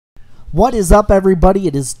What is up, everybody?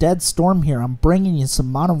 It is Dead Storm here. I'm bringing you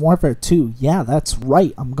some Modern Warfare 2. Yeah, that's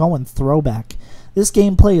right. I'm going throwback. This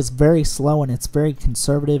gameplay is very slow and it's very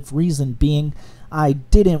conservative. Reason being, I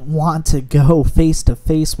didn't want to go face to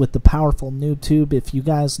face with the powerful noobtube. If you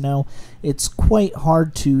guys know, it's quite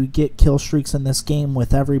hard to get kill streaks in this game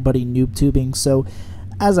with everybody noobtubing. So,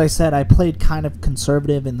 as I said, I played kind of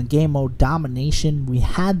conservative in the game mode domination. We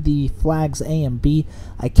had the flags A and B.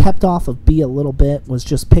 I kept off of B a little bit, was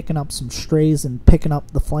just picking up some strays and picking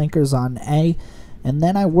up the flankers on A. And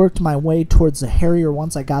then I worked my way towards the Harrier.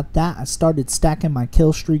 Once I got that, I started stacking my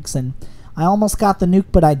kill streaks, and I almost got the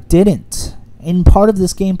nuke, but I didn't. In part of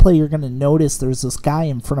this gameplay, you're going to notice there's this guy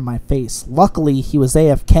in front of my face. Luckily, he was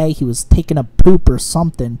AFK. He was taking a poop or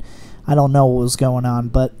something. I don't know what was going on,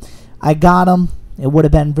 but I got him. It would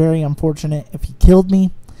have been very unfortunate if he killed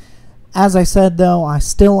me. As I said, though, I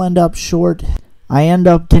still end up short. I end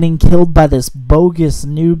up getting killed by this bogus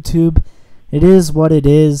noobtube. It is what it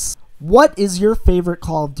is. What is your favorite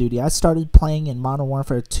Call of Duty? I started playing in Modern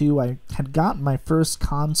Warfare 2. I had gotten my first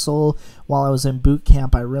console while I was in boot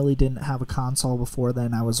camp. I really didn't have a console before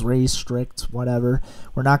then. I was raised strict, whatever.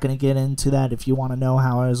 We're not going to get into that. If you want to know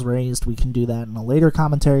how I was raised, we can do that in a later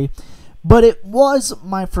commentary. But it was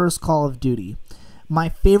my first Call of Duty. My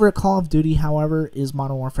favorite Call of Duty, however, is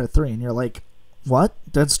Modern Warfare 3. And you're like, what?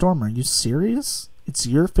 Dead Storm, are you serious? It's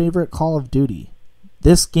your favorite Call of Duty.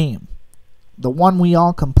 This game. The one we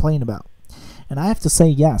all complain about. And I have to say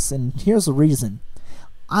yes, and here's the reason.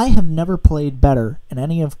 I have never played better in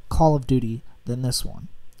any of Call of Duty than this one.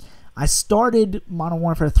 I started Modern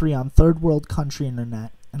Warfare 3 on third world country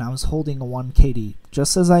internet, and I was holding a 1 KD,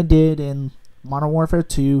 just as I did in Modern Warfare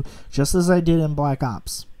 2, just as I did in Black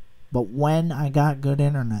Ops. But when I got good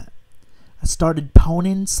internet, I started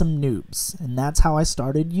poning some noobs, and that's how I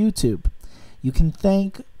started YouTube. You can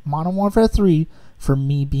thank Modern Warfare 3 for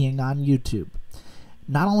me being on YouTube.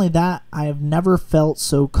 Not only that, I have never felt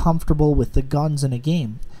so comfortable with the guns in a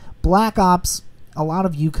game. Black Ops, a lot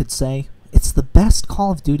of you could say, it's the best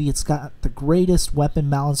Call of Duty, it's got the greatest weapon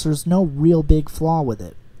balance, there's no real big flaw with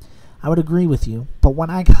it. I would agree with you, but when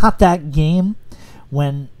I got that game,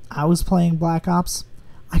 when I was playing Black Ops,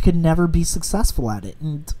 I could never be successful at it,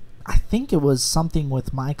 and I think it was something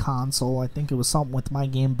with my console, I think it was something with my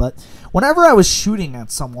game, but whenever I was shooting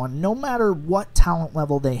at someone, no matter what talent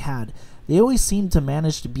level they had, they always seemed to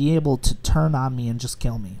manage to be able to turn on me and just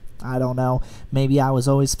kill me. I don't know, maybe I was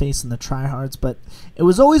always facing the tryhards, but it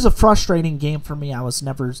was always a frustrating game for me. I was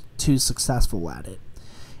never too successful at it.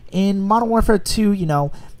 In Modern Warfare 2, you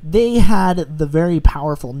know, they had the very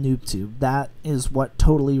powerful noobtube. That is what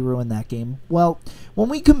totally ruined that game. Well, when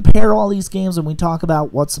we compare all these games and we talk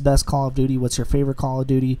about what's the best Call of Duty, what's your favorite Call of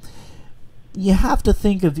Duty, you have to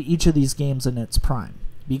think of each of these games in its prime.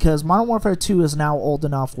 Because Modern Warfare 2 is now old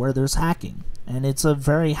enough where there's hacking, and it's a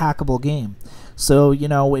very hackable game. So, you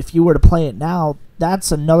know, if you were to play it now,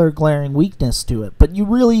 that's another glaring weakness to it. But you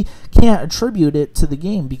really can't attribute it to the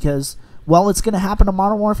game because, well, it's going to happen to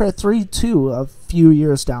Modern Warfare 3 too a few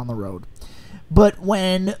years down the road. But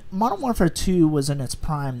when Modern Warfare 2 was in its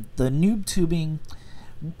prime, the noobtubing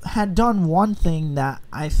had done one thing that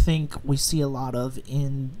I think we see a lot of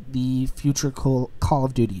in the future Call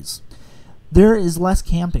of Duties. There is less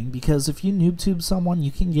camping, because if you noobtube someone,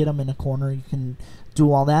 you can get them in a corner, you can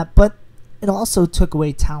do all that, but it also took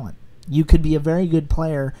away talent. You could be a very good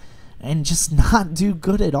player and just not do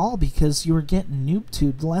good at all because you were getting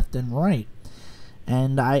noobtubed left and right.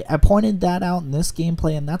 And I pointed that out in this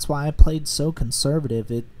gameplay, and that's why I played so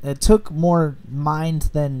conservative. It took more mind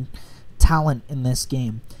than talent in this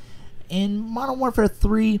game. In Modern Warfare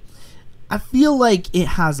 3, I feel like it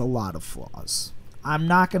has a lot of flaws. I'm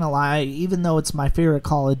not going to lie, even though it's my favorite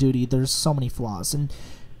Call of Duty, there's so many flaws. And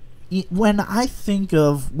when I think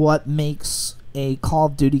of what makes a Call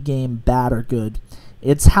of Duty game bad or good,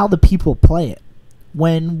 it's how the people play it.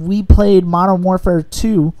 When we played Modern Warfare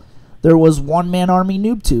 2, there was one-man army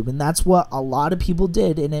noobtube, and that's what a lot of people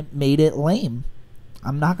did, and it made it lame.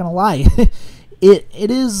 I'm not going to lie. It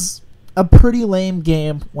is a pretty lame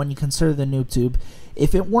game when you consider the noobtube.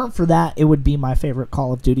 If it weren't for that, it would be my favorite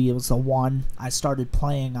Call of Duty. It was the one I started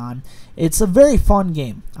playing on. It's a very fun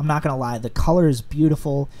game. I'm not going to lie. The color is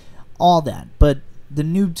beautiful, all that. But the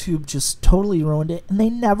noobtube just totally ruined it, and they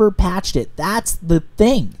never patched it. That's the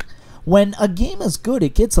thing. When a game is good,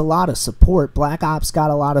 it gets a lot of support. Black Ops got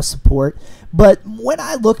a lot of support. But when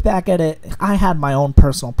I look back at it, I had my own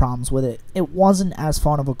personal problems with it. It wasn't as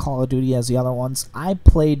fun of a Call of Duty as the other ones. I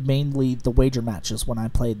played mainly the wager matches when I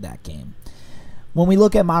played that game. When we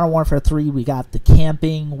look at Modern Warfare 3, we got the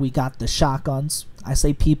camping, we got the shotguns. I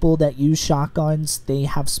say people that use shotguns, they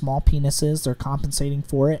have small penises, they're compensating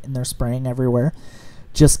for it, and they're spraying everywhere.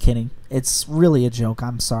 Just kidding. It's really a joke.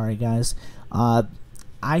 I'm sorry, guys.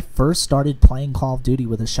 I first started playing Call of Duty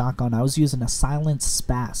with a shotgun. I was using a silenced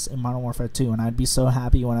Spas in Modern Warfare 2, and I'd be so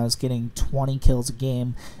happy when I was getting 20 kills a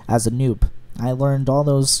game as a noob. I learned all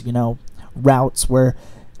those, routes where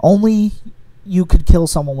only you could kill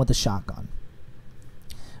someone with a shotgun.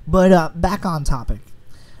 But back on topic.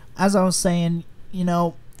 As I was saying,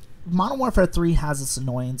 Modern Warfare 3 has its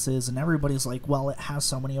annoyances, and everybody's like, well, it has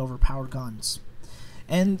so many overpowered guns.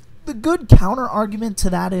 And the good counter argument to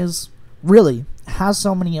that is, really, it has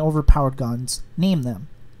so many overpowered guns, name them.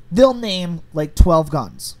 They'll name like 12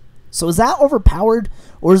 guns. So is that overpowered,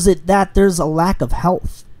 or is it that there's a lack of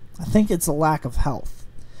health? I think it's a lack of health.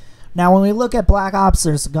 Now, when we look at Black Ops,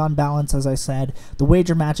 there's a gun balance, as I said. The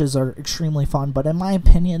wager matches are extremely fun, but in my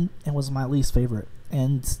opinion, it was my least favorite.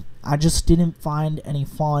 And I just didn't find any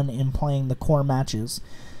fun in playing the core matches.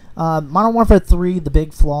 Modern Warfare 3, the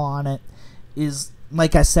big flaw on it is,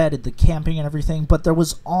 like I said, the camping and everything, but there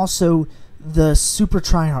was also the super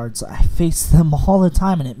tryhards. I face them all the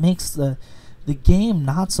time, and it makes the game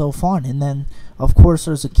not so fun. And then, of course,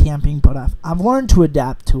 there's a camping, but I've learned to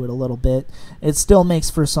adapt to it a little bit. It still makes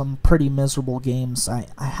for some pretty miserable games. I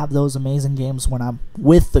have those amazing games when I'm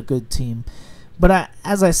with the good team. But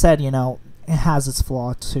as I said, it has its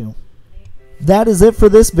flaw too. That is it for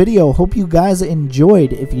this video. Hope you guys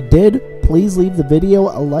enjoyed. If you did, please leave the video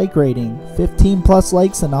a like rating. 15 plus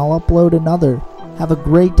likes and I'll upload another. Have a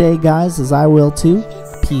great day, guys, as I will too.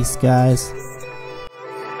 Peace, guys.